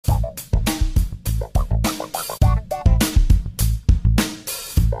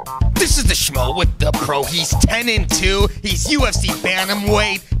This is the Schmo with the Pro. He's 10-2. He's UFC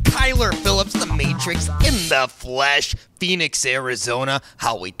Bantamweight Kyler Phillips, the Matrix in the flesh. Phoenix, Arizona.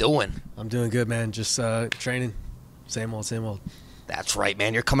 How we doing? I'm doing good, man. Just training. Same old, same old. That's right,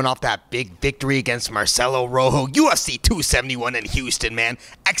 man. You're coming off that big victory against Marcelo Rojo. UFC 271 in Houston, man.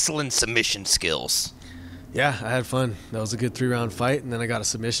 Excellent submission skills. Yeah, I had fun. That was a good 3-round fight, and then I got a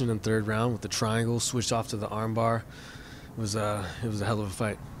submission in the 3rd round with the triangle, switched off to the armbar. It was a hell of a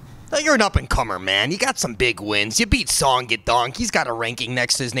fight. Now, you're an up-and-comer, man. You got some big wins. You beat Song Yadong. He's got a ranking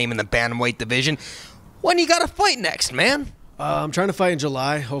next to his name in the bantamweight division. When you got to fight next, man? I'm trying to fight in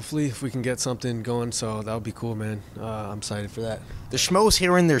July, hopefully, if we can get something going, so that would be cool, man. I'm excited for that. The Schmo's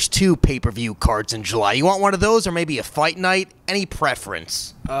hearing there's 2 pay-per-view cards in July. You want one of those or maybe a fight night? Any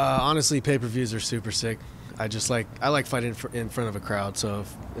preference? Honestly, pay-per-views are super sick. I like fighting in front of a crowd, so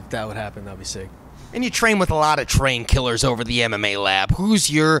if that would happen, that would be sick. And you train with a lot of trained killers over the MMA lab. Who's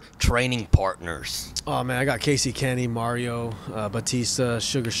your training partners? Oh, man, I got Casey Kenny, Mario, Batista,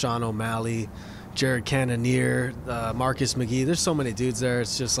 Sugar Sean O'Malley, Jared Cannonier, Marcus McGee. There's so many dudes there.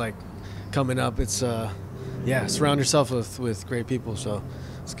 It's just like coming up. It's, yeah, surround yourself with great people, so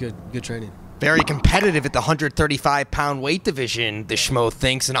it's good training. Very competitive at the 135-pound weight division, the Schmo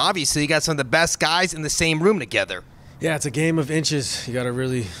thinks, and obviously you got some of the best guys in the same room together. Yeah, it's a game of inches. You got to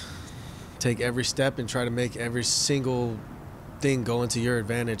really take every step and try to make every single thing go into your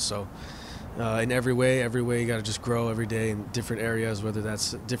advantage. So in every way you got to just grow every day in different areas, whether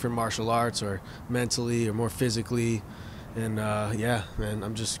that's different martial arts or mentally or more physically. And yeah, man,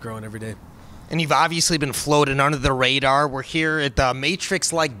 I'm just growing every day. And you've obviously been floating under the radar. We're here at the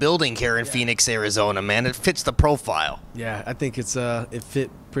Matrix-like building here in Phoenix, Arizona, man. It fits the profile. Yeah, I think it's it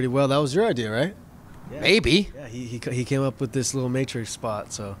fit pretty well. That was your idea, right? Yeah. Maybe. Yeah, he came up with this little Matrix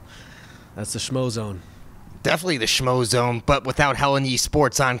spot, so that's the Schmo zone. Definitely the Schmo zone, but without Helen Yee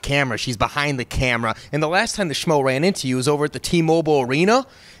Sports on camera. She's behind the camera. And the last time the Schmo ran into you was over at the T-Mobile Arena.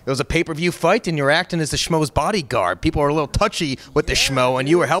 It was a pay-per-view fight, and you're acting as the Schmo's bodyguard. People are a little touchy with the Schmo, and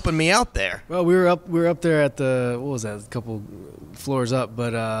you were helping me out there. Well, we were up there at the, what was that, a couple floors up,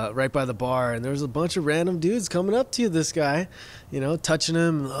 but right by the bar, and there was a bunch of random dudes coming up to you, this guy, you know, touching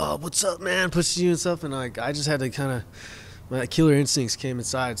him. Oh, what's up, man? Pushing you and stuff, and like I just had to kind of, my killer instincts came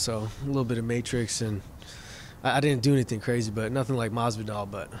inside, so a little bit of Matrix, and I didn't do anything crazy, but nothing like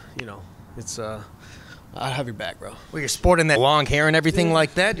Masvidal, but, you know, it's, I'll have your back, bro. Well, you're sporting that long hair and everything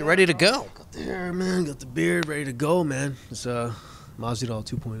like that. You're ready to go. Got the hair, man. Got the beard, ready to go, man. It's Masvidal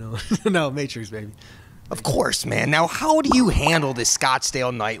 2.0. No, Matrix, baby. Of course, man. Now, how do you handle this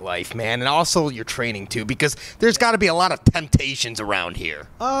Scottsdale nightlife, man, and also your training, too? Because there's got to be a lot of temptations around here.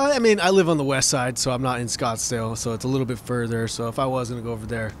 I mean, I live on the west side, so I'm not in Scottsdale, so it's a little bit further. So if I was going to go over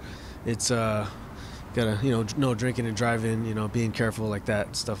there, it's gotta, you know, no drinking and driving, you know, being careful like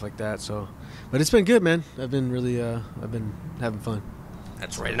that, stuff like that. So, but it's been good, man. I've been really, I've been having fun.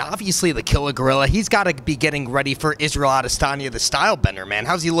 That's right. And obviously the Killer Gorilla, he's got to be getting ready for Israel Adesanya, the style bender, man.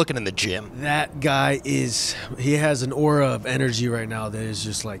 How's he looking in the gym? That guy he has an aura of energy right now that is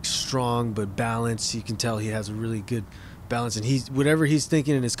just like strong but balanced. You can tell he has a really good balance, and whatever he's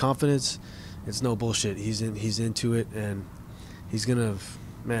thinking in his confidence, it's no bullshit. He's into it, and he's gonna,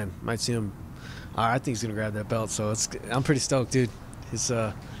 man, might see him. I think he's gonna grab that belt, so I'm pretty stoked, dude. It's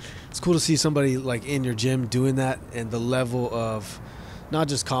cool to see somebody like in your gym doing that, and the level of not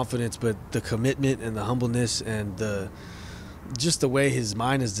just confidence, but the commitment and the humbleness and just the way his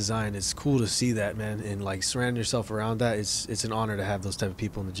mind is designed. It's cool to see that, man, and like surround yourself around that. It's an honor to have those type of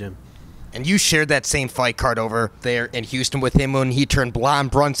people in the gym. And you shared that same fight card over there in Houston with him when he turned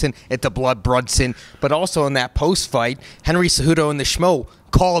Blonde Brunson into Blood Brunson. But also in that post-fight, Henry Cejudo and the Schmo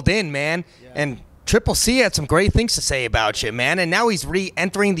called in, man. Yeah. And Triple C had some great things to say about you, man. And now he's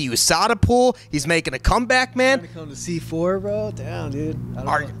re-entering the USADA pool. He's making a comeback, man. Trying to come to C4, bro. Damn, dude.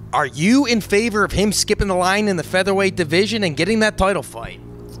 Are you in favor of him skipping the line in the featherweight division and getting that title fight?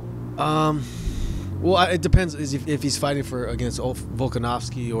 Well, it depends if he's fighting against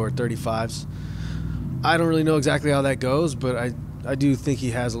Volkanovski or 35s. I don't really know exactly how that goes, but I do think he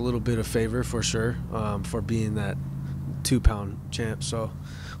has a little bit of favor for sure for being that 2-pound champ. So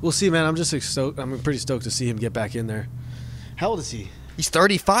we'll see, man. I'm just stoked. I'm pretty stoked to see him get back in there. How old is he? He's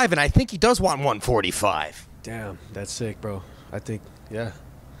 35, and I think he does want 145. Damn, that's sick, bro. I think, yeah.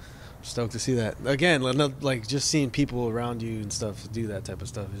 I'm stoked to see that. Again, like just seeing people around you and stuff do that type of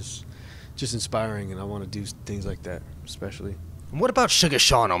stuff is just inspiring, and I want to do things like that, especially. And what about Sugar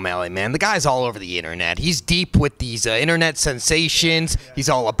Sean O'Malley, man? The guy's all over the internet. He's deep with these internet sensations. He's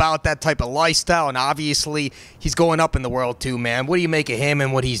all about that type of lifestyle, and obviously he's going up in the world too, man. What do you make of him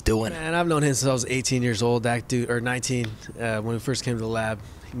and what he's doing? Man, I've known him since I was 18 years old. That dude, or 19, when we first came to the lab,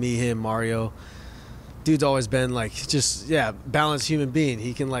 me, him, Mario. Dude's always been like just balanced human being.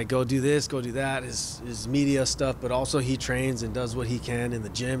 He can like go do this, go do that, his media stuff, but also he trains and does what he can in the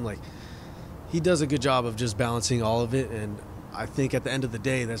gym. Like he does a good job of just balancing all of it, and I think at the end of the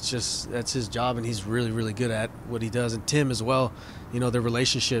day that's his job, and he's really, really good at what he does. And Tim as well, you know, their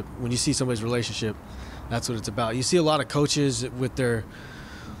relationship, when you see somebody's relationship, that's what it's about. You see a lot of coaches with their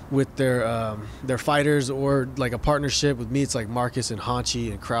fighters, or like a partnership. With me, it's like Marcus and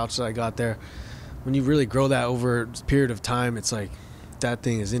Hanchi and Crouch that I got there. When you really grow that over a period of time, it's like that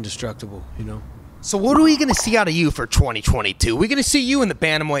thing is indestructible, you know? So what are we going to see out of you for 2022? We're going to see you in the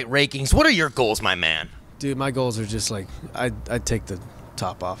Bantamweight rankings. What are your goals, my man? Dude, my goals are just like, I'd take the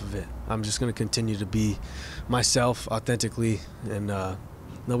top off of it. I'm just going to continue to be myself authentically, and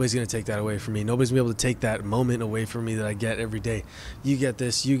nobody's going to take that away from me. Nobody's going to be able to take that moment away from me that I get every day. You get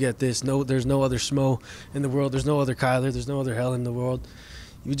this, you get this. No, there's no other Schmo in the world. There's no other Kyler. There's no other Hell in the world.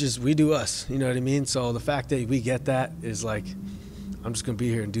 We do us, you know what I mean? So the fact that we get that is like, I'm just going to be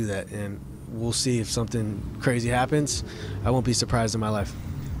here and do that, and we'll see if something crazy happens. I won't be surprised in my life.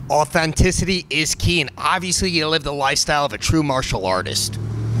 Authenticity is key, and obviously you live the lifestyle of a true martial artist.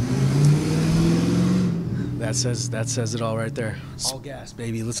 That says it all right there. All gas,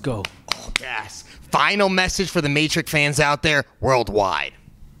 baby. Let's go. All gas. Final message for the Matrix fans out there worldwide.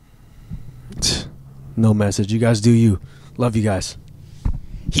 No message. You guys do you. Love you guys.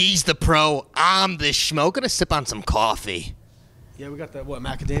 He's the pro. I'm the Schmo. Gonna sip on some coffee. Yeah, we got that,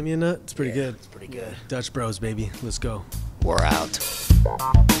 macadamia nut? It's pretty good. It's pretty good. Dutch Bros, baby. Let's go. We're out.